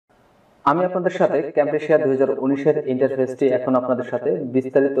আমি আপনাদের সাথে ক্যামটেশিয়া 2019-এর ইন্টারফেসটি এখন আপনাদের সাথে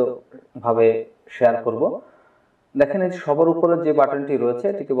বিস্তারিতভাবে শেয়ার করব। দেখেন, এই সবার উপরে যে বাটনটি রয়েছে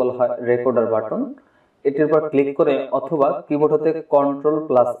এটিকে বলা হয় রেকর্ডার বাটন। এটির উপর ক্লিক করে অথবা কিবোর্ড হতে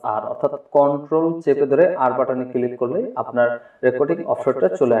কন্ট্রোল+আর অর্থাৎ কন্ট্রোল চেপে ধরে আর বাটনে ক্লিক করলে আপনার রেকর্ডিং অপশনটা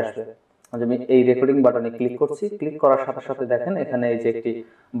চলে আসবে। আমি এই রেকর্ডিং বাটনে ক্লিক করছি। ক্লিক করার সাথে সাথে দেখেন এখানে এই যে একটি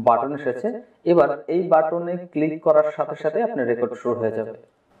বাটন এসেছে। এবার এই বাটনে ক্লিক করার সাথে সাথে আপনার রেকর্ড শুরু হয়ে যাবে।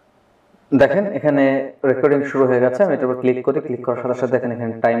 দেখেন এখানে রেকর্ডিং শুরু হয়ে গেছে। আমি এটার উপর ক্লিক করি। ক্লিক করার সাথে সাথে দেখেন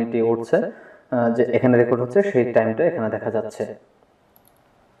এখানে টাইমটি উঠছে, যে এখানে রেকর্ড হচ্ছে সেই টাইমটা এখানে দেখা যাচ্ছে।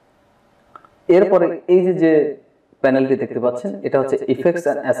 এরপরে এই যে প্যানেলটি দেখতে পাচ্ছেন, এটা হচ্ছে ইফেক্টস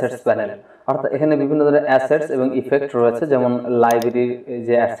এন্ড অ্যাসেটস প্যানেল। অর্থাৎ এখানে বিভিন্ন ধরনের অ্যাসেটস এবং ইফেক্ট রয়েছে, যেমন লাইব্রেরির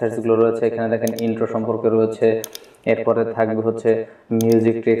যে অ্যাসেটস গুলো রয়েছে এখানে দেখেন ইন্ট্রো সম্পর্কে রয়েছে, এরপরে থাকবে হচ্ছে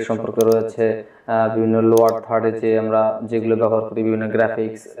মিউজিক ট্রেক সম্পর্কে রয়েছে, বিভিন্ন লোয়ার থার্ডে যে আমরা যেগুলো ব্যবহার করি বিভিন্ন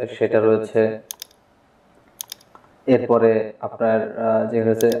গ্রাফিক্স সেটা রয়েছে। এরপরে আপনার যে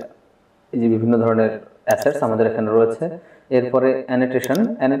হচ্ছে এই যে বিভিন্ন ধরনের অ্যাসেটস আমাদের এখানে রয়েছে। এরপরে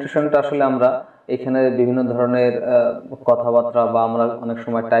অ্যানোটেশনটা আসলে আমরা এখানে বিভিন্ন ধরনের কথাবার্তা বা আমরা অনেক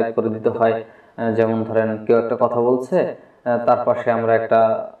সময় টাইপ করে দিতে হয়, যেমন ধরেন কেউ একটা কথা বলছে, তার পাশে আমরা একটা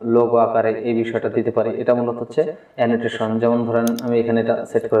লোগো আকারে এই বিষয়টা দিতে পারি। এটা মূলত হচ্ছে অ্যানোটেশন। যেমন ধরেন আমি এখানে এটা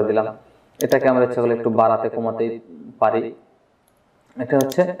সেট করে দিলাম, এটাকে আমরা ইচ্ছা করলে একটু বাড়াতে কমাতে পারি। এটা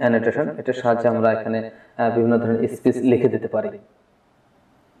হচ্ছে অ্যানোটেশন। এটার সাহায্যে আমরা এখানে বিভিন্ন ধরনের স্পিচ লিখে দিতে পারি।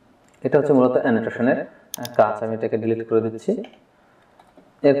 এটা হচ্ছে মূলত অ্যানোটেশনের কাজ। আমি এটাকে ডিলিট করে দিচ্ছি।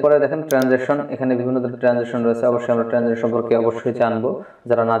 এরপরে দেখেন ট্রানজেকশন। এখানে বিভিন্ন ধরনের ট্রানজেকশন রয়েছে। অবশ্যই আমরা ট্রানজেকশন সম্পর্কে অবশ্যই জানবো,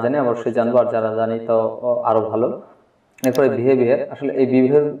 যারা না জানে অবশ্যই জানবো, আর যারা জানি তো আরো ভালো। এরপরে বিহেভিয়ার। আসলে এই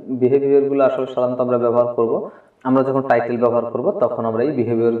বিহেভিয়ার গুলো আসলে সাধারণত আমরা ব্যবহার করব আমরা যখন টাইটেল ব্যবহার করব তখন আমরা এই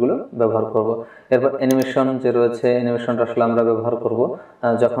বিহেভিয়ার গুলো ব্যবহার করব। এরপর অ্যানিমেশন যে রয়েছে, অ্যানিমেশনটা আসলে আমরা ব্যবহার করব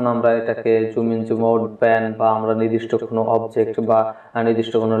যখন আমরা এটাকে zoom in zoom out pan বা আমরা নির্দিষ্ট কোনো অবজেক্ট বা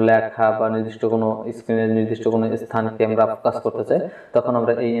নির্দিষ্ট কোনো লেখা বা নির্দিষ্ট কোনো স্ক্রিনের নির্দিষ্ট কোনো স্থানকে আমরা ফোকাস করতে চাই, তখন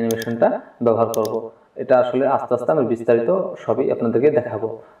আমরা এই অ্যানিমেশনটা ব্যবহার করব। এটা আসলে আস্তে আস্তে আমি বিস্তারিত সবই আপনাদেরকে দেখাবো।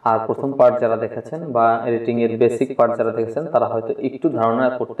 আর প্রথম পার্ট যারা দেখেছেন বা এডিটিং এর বেসিক পার্ট যারা দেখেছেন তারা হয়তো একটু ধারণা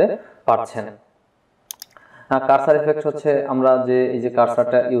করতে পারছেন। কার্সার ইফেক্ট হচ্ছে আমরা যে এই যে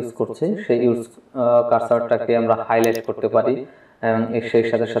কার্সারটা ইউজ করছি সেই কার্সারটাকে আমরা হাইলাইট করতে পারি, এবং সেই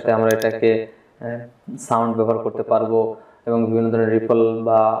সাথে সাথে আমরা এটাকে সাউন্ড ব্যবহার করতে পারবো, এবং বিভিন্ন ধরনের রিপল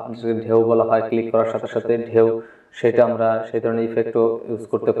বা ঢেউ বলা হয়, ক্লিক করার সাথে সাথে ঢেউ, সেটা আমরা সেই ধরনের ইফেক্টও ইউজ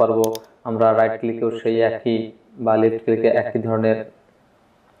করতে পারবো। আমরা রাইট ক্লিকেও সেই একই বা লেফট ক্লিকে একই ধরনের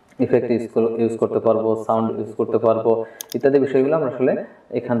ইফেক্ট ইউজ করতে পারবো, সাউন্ড ইউজ করতে পারবো, ইত্যাদি বিষয়গুলো আমরা আসলে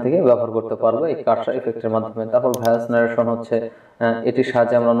এখান থেকে ব্যবহার করতে পারবো এই কার্সার ইফেক্টের মাধ্যমে। তারপর ভয়েস নারেশন হচ্ছে, এটির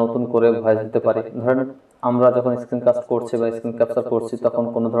সাহায্যে আমরা নতুন করে ভয়েস দিতে পারি। ধরেন আমরা যখন স্ক্রিন কাস্ট করছি বা স্ক্রিন ক্যাপচার করছি তখন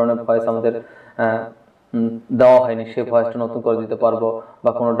কোনো ধরনের ভয়েস আমাদের দেওয়া হয়নি, সেই ভয়েসটা নতুন করে দিতে পারবো,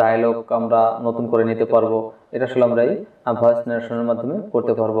 বা কোনো ডায়লগ আমরা নতুন করে নিতে পারবো। এটা আসলে আমরা এই ভয়েস নারেশনের মাধ্যমে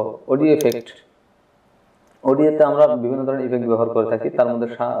করতে পারবো। Audio effect. অডিওতে আমরা বিভিন্ন ধরনের ইফেক্ট ব্যবহার করে থাকি, তার মধ্যে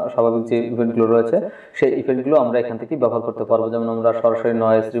স্বাভাবিক যে ইফেক্টগুলো রয়েছে সেই ইফেক্টগুলো আমরা এখান থেকে ব্যবহার করতে পারবো। যেমন আমরা সরাসরি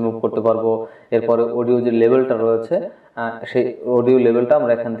নয়েজ রিমুভ করতে পারবো। এরপরে অডিও যে লেভেলটা রয়েছে সেই অডিও লেভেলটা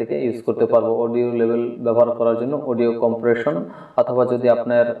আমরা এখান থেকে ইউজ করতে পারবো। অডিও লেভেল ব্যবহার করার জন্য অডিও কম্প্রেশন, অথবা যদি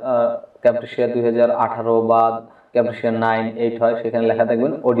আপনার ক্যামটেশিয়া 2018 বা ক্যামটেশিয়া 9, 8 হয়, সেখানে লেখা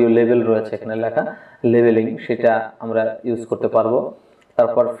দেখবেন অডিও লেভেল রয়েছে, এখানে লেখা লেভেলিং, সেটা আমরা ইউজ করতে পারবো।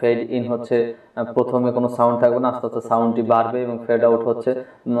 তারপর ফেড ইন হচ্ছে প্রথমে কোনো সাউন্ড থাকবে না, আস্তে আস্তে সাউন্ডটি বাড়বে, এবং ফেড আউট হচ্ছে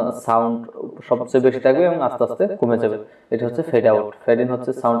সাউন্ড সবচেয়ে বেশি থাকবে এবং আস্তে আস্তে কমে যাবে। এটা হচ্ছে ফেড আউট। ফেড ইন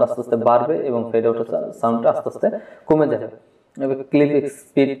হচ্ছে সাউন্ড আস্তে আস্তে বাড়বে এবং ফেড আউট হচ্ছে সাউন্ডটা আস্তে আস্তে কমে যাবে। এবার ক্লিপ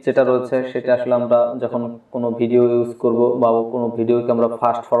স্পিড যেটা রয়েছে সেটা আসলে আমরা যখন কোনো ভিডিও ইউজ করব বা কোনো ভিডিওকে আমরা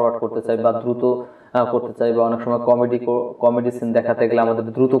ফাস্ট ফরওয়ার্ড করতে চাই বা দ্রুত করতে চাই, বা অনেক সময় কমেডি সিন দেখাতে গেলে আমাদের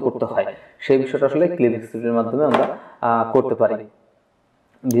দ্রুত করতে হয়, সেই বিষয়টা আসলে ক্লিপ স্পিডের মাধ্যমে আমরা করতে পারি।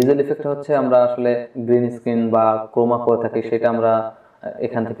 ভিজুয়াল ইফেক্ট হচ্ছে আমরা আসলে গ্রিন স্ক্রিন বা ক্রোমা করে থাকি, সেটা আমরা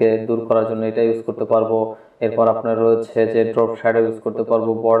এখান থেকে দূর করার জন্য এটা ইউজ করতে পারবো। এরপর আপনার রয়েছে যে ড্রপ শ্যাডো ইউজ করতে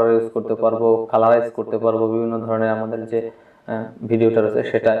পারবো, বর্ডার ইউজ করতে পারবো, কালারাইজ করতে পারবো, বিভিন্ন ধরনের আমাদের যে ভিডিওটা রয়েছে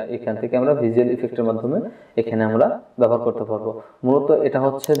সেটা এখান থেকে আমরা ভিজুয়াল ইফেক্টের মাধ্যমে এখানে আমরা ব্যবহার করতে পারবো। মূলত এটা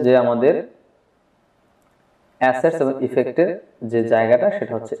হচ্ছে যে আমাদের অ্যাসেটস এবং ইফেক্টের যে জায়গাটা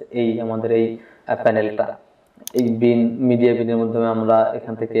সেটা হচ্ছে এই আমাদের এই প্যানেলটা। এই মিডিয়া বিনের মাধ্যমে আমরা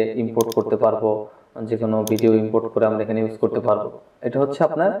এখান থেকে ইম্পোর্ট করতে পারবো, যে কোনো ভিডিও ইম্পোর্ট করে আমরা এখানে ইউজ করতে পারবো। এটা হচ্ছে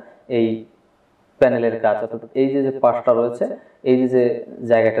আপনার এই প্যানেলের কাজ। অর্থাৎ এই যে পাশটা রয়েছে, এই যে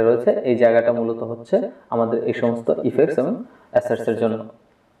জায়গাটা রয়েছে, এই জায়গাটা মূলত হচ্ছে আমাদের এই সমস্ত ইফেক্টস এবং অ্যাসেটস এর জন্য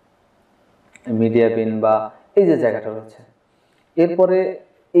মিডিয়া বিন বা এই যে জায়গাটা রয়েছে। এরপরে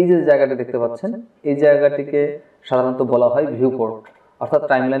এই যে জায়গাটা দেখতে পাচ্ছেন, এই জায়গাটিকে সাধারণত বলা হয় ভিউ পোর্ট, অর্থাৎ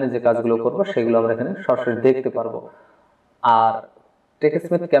টাইমলাইনে যে কাজগুলো করব সেগুলো আমরা এখানে সরাসরি দেখতে পারবো। আর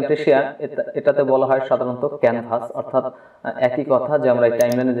টেক্সটমেট ক্যামটেশিয়া এটাতে বলা হয় সাধারণত ক্যানভাস, অর্থাৎ একই কথা যে আমরা এই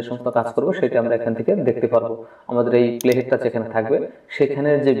টাইমলাইনে যে সমস্ত কাজ করব সেটা আমরা এখান থেকে দেখতে পারবো। আমাদের এই প্লেহেডটা যেখানে থাকবে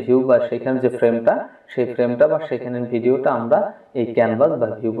সেখানের যে ভিউ বা সেখানের যে ফ্রেমটা, সেই ফ্রেমটা বা সেখানের ভিডিওটা আমরা এই ক্যানভাস বা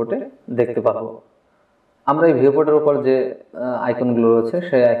ভিউ পোর্টে দেখতে পারবো। আমরা এই ভিউ পোর্টের উপর যে আইকনগুলো রয়েছে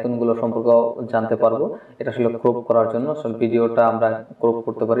সেই আইকনগুলো সম্পর্কেও জানতে পারবো। এটা আসলে ক্রপ করার জন্য আসলে ভিডিওটা আমরা ক্রপ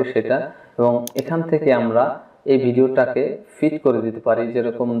করতে পারি সেটা, এবং এখান থেকে আমরা এই ভিডিওটাকে ফিট করে দিতে পারি।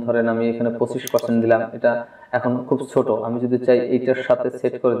 যেরকম ধরেন আমি এখানে 25% দিলাম, এটা এখন খুব ছোট, আমি যদি চাই এইটার সাথে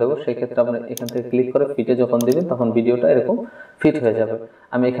সেট করে দেবো, সেই ক্ষেত্রে আপনি এখান থেকে ক্লিক করে ফিটে যখন দিবেন তখন ভিডিওটা এরকম ফিট হয়ে যাবে।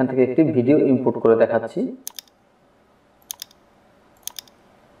 আমি এখান থেকে একটি ভিডিও ইম্পোর্ট করে দেখাচ্ছি।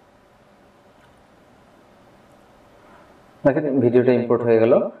 দেখেন ভিডিওটা ইম্পোর্ট হয়ে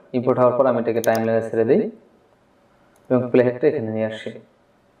গেল। ইম্পোর্ট হওয়ার পর আমি এটাকে টাইমলাইনে ছেড়ে দিই এবং প্লেহেডটা এখানে নিয়ে আসি।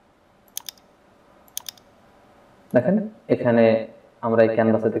 দেখেন এখানে আমরা এই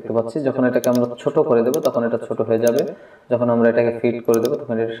ক্যানভাসে দেখতে পাচ্ছি, যখন এটাকে আমরা ছোট করে দেবো তখন এটা ছোট হয়ে যাবে, যখন আমরা এটাকে ফিট করে দেবো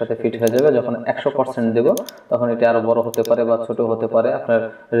তখন এটার সাথে ফিট হয়ে যাবে, যখন 100% দেব তখন এটা আরো বড় হতে পারে বা ছোট হতে পারে আপনার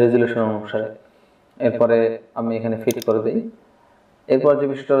রেজুলেশন অনুসারে। এরপরে আমি এখানে ফিট করে দিই। এরপর যে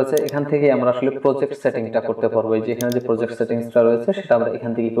বিষয়টা রয়েছে, এখান থেকে আমরা আসলে প্রজেক্ট সেটিংটা করতে পারবো। এই যে এখানে যে প্রজেক্ট সেটিংসটা রয়েছে সেটা আমরা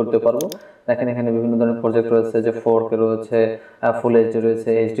এখান থেকে করতে পারবো। দেখেন এখানে বিভিন্ন ধরনের প্রজেক্ট রয়েছে, যে 4K রয়েছে, ফুল এইচডি রয়েছে,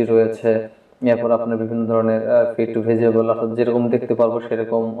 এইচডি রয়েছে, এরপর আপনার বিভিন্ন ধরনের ফিট টু ভিজিবল, অর্থাৎ যেরকম দেখতে পারবো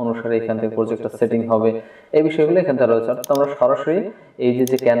সেরকম অনুসারে এখান থেকে প্রজেক্টটা সেটিং হবে। এই বিষয়গুলো এখানে রয়েছে, অর্থাৎ আমরা সরাসরি এই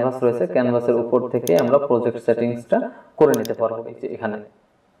যে ক্যানভাস রয়েছে ক্যানভাসের উপর থেকে আমরা প্রজেক্ট সেটিংসটা করে নিতে পারবো। এই যে এখানে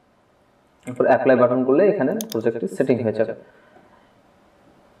এরপর অ্যাপ্লাই বাটন করলে এখানে প্রজেক্টটি সেটিং হয়ে যাবে।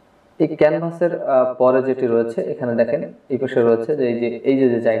 এই ক্যানভাসের পরে যেটি রয়েছে এখানে দেখেন এই পাশে রয়েছে যে এই যে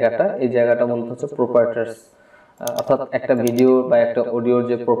জায়গাটা, এই জায়গাটা মূলত হচ্ছে প্রপার্টার্স, অর্থাৎ একটা ভিডিও বা একটা অডিওর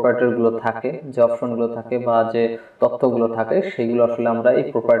যে প্রপার্টার গুলো থাকে, যে অপশনগুলো থাকে বা যে তথ্যগুলো থাকে সেগুলো আসলে আমরা এই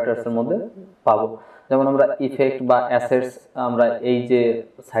প্রপার্টার্স এর মধ্যে পাবো। যেমন আমরা ইফেক্ট বা অ্যাসেটস আমরা এই যে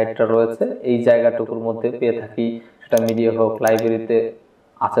সাইটটা রয়েছে এই জায়গাটুকুর মধ্যে পেয়ে থাকি, সেটা মিডিয়া হোক, লাইব্রেরিতে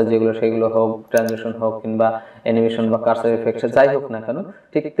আছে যেগুলো সেগুলো হোক, ট্রানজিশন হোক কিংবা অ্যানিমেশন বা কার্সার এফেক্টস যাই হোক না কেন,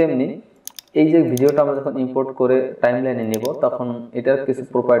 ঠিক তেমনি এই যে ভিডিওটা আমরা যখন ইম্পোর্ট করে টাইমলাইনে নিব তখন এটার কিছু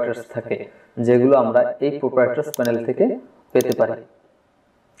প্রপার্টার্স থাকে যেগুলো আমরা এই প্রপার্টার্স প্যানেল থেকে পেতে পারি।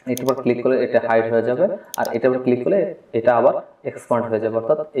 এটার উপর ক্লিক করলে এটা হাইড হয়ে যাবে, আর এটার উপর ক্লিক করলে এটা আবার এক্সপান্ড হয়ে যাবে,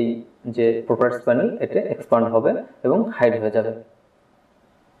 অর্থাৎ এই যে প্রপার্টার্স প্যানেল এটা এক্সপান্ড হবে এবং হাইড হয়ে যাবে।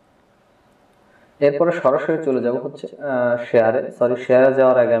 এরপরে সরাসরি চলে যাব হচ্ছে শেয়ারে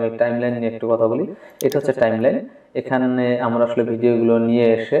যাওয়ার আগে আমি টাইমলাইন নিয়ে একটু কথা বলি। এটা হচ্ছে টাইমলাইন, এখানে আমরা আসলে ভিডিওগুলো নিয়ে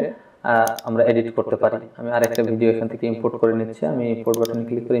এসে আমরা এডিট করতে পারি। আমি আরেকটা ভিডিও এখান থেকে ইম্পোর্ট করে নিচ্ছি, আমি ইম্পোর্ট বাটনে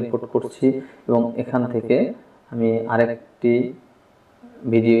ক্লিক করে ইম্পোর্ট করছি এবং এখান থেকে আমি আরেকটি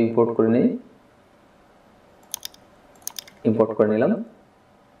ভিডিও ইম্পোর্ট করে নিই, ইম্পোর্ট করে নিলাম।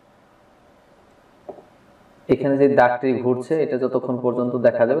 এখানে যে দাগটি ঘুরছে এটা যতক্ষণ পর্যন্ত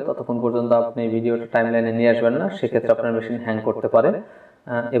দেখা যাবে ততক্ষণ পর্যন্ত আপনি ভিডিওটা টাইমলাইনে নিয়ে আসবেন না, সেক্ষেত্রে আপনার মেশিন হ্যাং করতে পারে।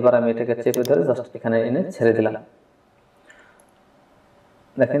 এবার আমি এটাকে চেপে ধরে জাস্ট এখানে এনে ছেড়ে দিলাম।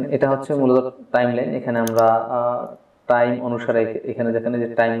 দেখেন এটা হচ্ছে মূলত টাইমলাইন। এখানে আমরা টাইম অনুসারে এখানে যেখানে যে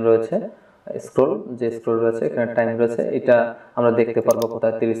টাইম রয়েছে, স্ক্রল রয়েছে, এখানে টাইম রয়েছে, এটা আমরা দেখতে পারবো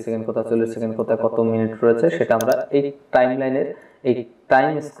কোথায় 30 সেকেন্ড, কোথায় 40 সেকেন্ড, কোথায় কত মিনিট রয়েছে, সেটা আমরা এই টাইমলাইনের এই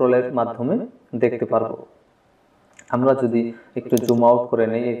টাইম স্ক্রলের মাধ্যমে দেখতে পারবো। আমরা যদি একটু জুম আউট করে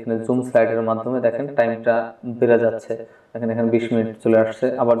নেই, এখানে জুম স্লাইডের মাধ্যমে দেখেন টাইমটা বেড়ে যাচ্ছে, দেখেন এখানে 20 মিনিট চলে আসছে।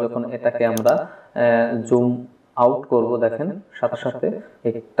 আবার যখন এটাকে আমরা জুম আউট করব দেখেন সাথে সাথে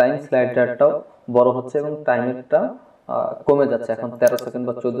এই টাইম স্লাইডারটাও বড় হচ্ছে এবং টাইমেরটা কমে যাচ্ছে, এখন 13 সেকেন্ড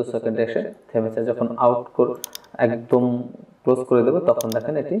বা 14 সেকেন্ড এসে থেমেছে। যখন একদম ক্লোজ করে দেবো তখন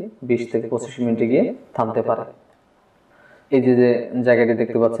দেখেন এটি 20 থেকে 25 মিনিটে গিয়ে থামতে পারে। এই যে জায়গাটি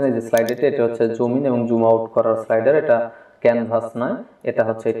দেখতে পাচ্ছেন, এই যে স্লাইডারটি, এটা হচ্ছে জুম ইন এবং জুম আউট করার স্লাইডার, এটা ক্যানভাস নয়, এটা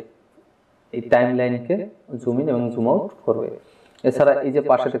হচ্ছে এই টাইমলাইনকে জুম ইন এবং জুম আউট করবে। এছাড়া এই যে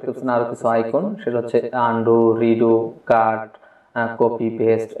পাশে দেখতে পাচ্ছেন আরো কিছু আইকন, সেটা হচ্ছে আনডু, রিডু, কাট, কপি,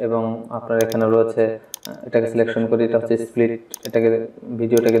 পেস্ট এবং আপনার এখানে রয়েছে এটাকে সিলেকশন করি, এটা হচ্ছে স্প্লিট, এটাকে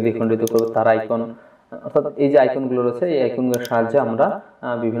ভিডিওটাকে দ্বিখণ্ডিত করবে তার আইকন। অর্থাৎ এই যে আইকনগুলো রয়েছে এই আইকনগুলোর সাহায্যে আমরা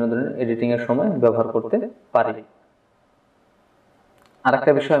বিভিন্ন ধরনের এডিটিং এর সময় ব্যবহার করতে পারি।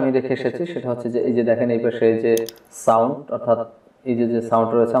 আরেকটা বিষয় আমি দেখে এসেছি, সেটা হচ্ছে যে এই যে দেখেন এই পাশে এই যে সাউন্ড, অর্থাৎ এই যে সাউন্ড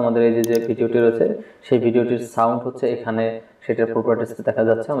রয়েছে আমাদের এই যে ভিডিওটি রয়েছে সেই ভিডিওটির সাউন্ড হচ্ছে এখানে সেটার প্রপার্টিস দেখা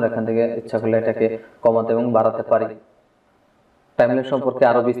যাচ্ছে। আমরা এখান থেকে ইচ্ছা করলে এটাকে কমাতে এবং বাড়াতে পারি। টাইমলাইন সম্পর্কে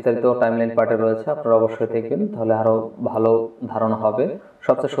আরো বিস্তারিত টাইমলাইন পার্টে রয়েছে, আপনারা অবশ্যই দেখবেন, তাহলে আরো ভালো ধারণা হবে।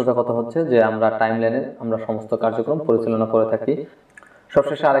 সবচেয়ে সোজা কথা হচ্ছে যে আমরা টাইমলাইনে আমরা সমস্ত কার্যক্রম পরিচালনা করে থাকি।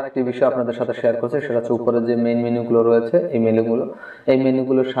 সবশেষে আরেকটি বিষয় আপনাদের সাথে শেয়ার করছি, সেটা হচ্ছে উপরে যে মেইন মেনুগুলো রয়েছে, এই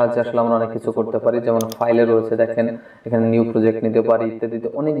মেনুগুলোর সাহায্যে আসলে আমরা অনেক কিছু করতে পারি। যেমন ফাইলে রয়েছে, দেখেন এখানে নিউ প্রজেক্ট নিতে পারি ইত্যাদি,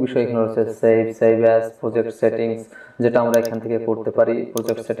 অনেক বিষয় এখানে রয়েছে। সেভ অ্যাজ, প্রজেক্ট সেটিংস, যেটা আমরা এখান থেকে করতে পারি।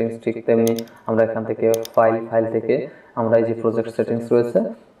 প্রজেক্ট সেটিংস ঠিক তেমনি আমরা এখান থেকে ফাইল থেকে আমরা এই যে প্রজেক্ট সেটিংস রয়েছে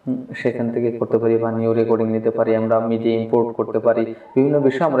সেখান থেকে করতে পারি, বা নিউ রেকর্ডিং নিতে পারি, আমরা মিডিয়া ইম্পোর্ট করতে পারি, বিভিন্ন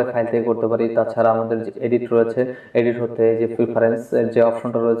বিষয় আমরা ফাইল থেকে করতে পারি। তাছাড়া আমাদের যে এডিট রয়েছে, এডিট হতে যে প্রিফারেন্স এর যে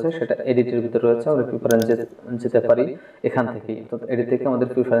অপশনটা রয়েছে সেটা এডিটের ভিতরে রয়েছে, আমরা প্রিফারেন্স যেতে পারি এখান থেকেই। তো এডিট থেকে আমাদের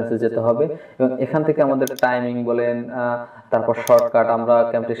প্রিফারেন্সে যেতে হবে, এবং এখান থেকে আমাদের টাইমিং বলেন, তারপর শর্টকাট, আমরা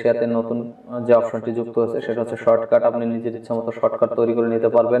ক্যামটেসিয়াতে নতুন যে অপশনটি যুক্ত হয়েছে সেটা হচ্ছে শর্টকাট। আপনি নিজের ইচ্ছা মতো শর্টকাট তৈরি করে নিতে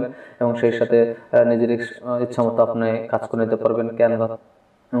পারবেন, এবং সেই সাথে নিজের ইচ্ছা মতো আপনি কাজ করে নিতে পারবেন। ক্যানভা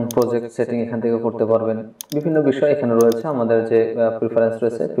এবং প্রজেক্ট সেটিং এখান থেকে করতে পারবেন। বিভিন্ন বিষয় এখানে রয়েছে। আমাদের যে প্রিফারেন্স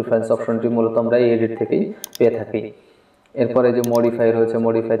রয়েছে, প্রিফারেন্স অপশনটি মূলত আমরা এই এডিট থেকেই পেয়ে থাকি। এরপরে যে মডিফাই রয়েছে,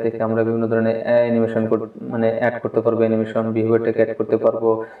 মডিফাই থেকে আমরা বিভিন্ন ধরনের অ্যানিমেশন মানে অ্যাড করতে পারবো, অ্যানিমেশন ভিউয়ারটাকে অ্যাড করতে পারবো,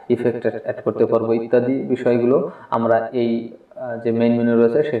 ইফেক্ট অ্যাড করতে পারবো ইত্যাদি বিষয়গুলো আমরা এই যে মেইন মেনু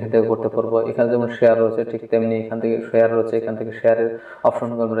রয়েছে সেখান থেকে করতে পারবো। এখানে যেমন শেয়ার রয়েছে ঠিক তেমনি এখান থেকে শেয়ার রয়েছে, এখান থেকে শেয়ারের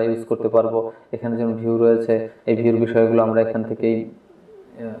অপশনগুলো আমরা ইউজ করতে পারবো। এখানে যেমন ভিউ রয়েছে, এই ভিউর বিষয়গুলো আমরা এখান থেকেই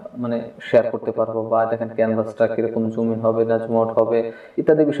মানে শেয়ার করতে পারবো। বা দেখেন ক্যানভাসটা কিরকম জুম ইন হবে না জুম আউট হবে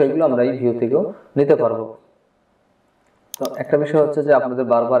ইত্যাদি বিষয়গুলো আমরা এই ভিউ থেকেও নিতে পারবো। তো একটা বিষয় হচ্ছে যে আপনাদের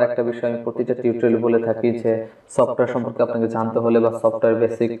বারবার একটা বিষয় আমি প্রতিটা টিউটোরিয়াল বলে থাকি, যে সফটওয়্যার সম্পর্কে আপনাকে জানতে হলে, বা সফটওয়্যার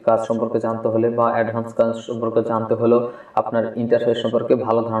বেসিক কাজ সম্পর্কে জানতে হলে, বা অ্যাডভান্স কাজ সম্পর্কে জানতে হলেও আপনার ইন্টারফেস সম্পর্কে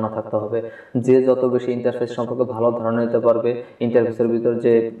ভালো ধারণা থাকতে হবে। যে যত বেশি ইন্টারফেস সম্পর্কে ভালো ধারণা নিতে পারবে, ইন্টারফেসের ভিতর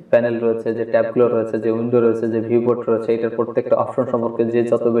যে প্যানেল রয়েছে, যে ট্যাবগুলো রয়েছে, যে উইন্ডো রয়েছে, যে ভিউপোর্ট রয়েছে, এটার প্রত্যেকটা অপশন সম্পর্কে যে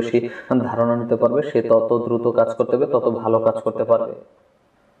যত বেশি ধারণা নিতে পারবে সে তত দ্রুত কাজ করতে পারবে, তত ভালো কাজ করতে পারবে।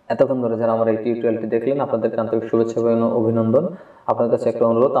 এতক্ষণ ধরে যারা আমার এই টিউটোরিয়ালটি দেখলেন, আপনাদেরকে আন্তরিক শুভেচ্ছা এবং অভিনন্দন। আপনার কাছে একটা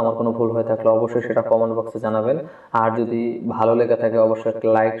অনুরোধ, আমার কোনো ভুল হয়ে থাকলে অবশ্যই সেটা কমেন্ট বক্সে জানাবেন। আর যদি ভালো লেগে থাকে অবশ্যই একটা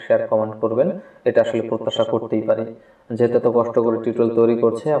লাইক, শেয়ার, কমেন্ট করবেন। এটা আসলে প্রত্যাশা করতেই পারি, যেহেতু এত কষ্ট করে টিউটোরিয়াল তৈরি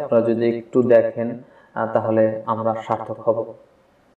করছে, আপনারা যদি একটু দেখেন তাহলে আমরা সার্থক হব।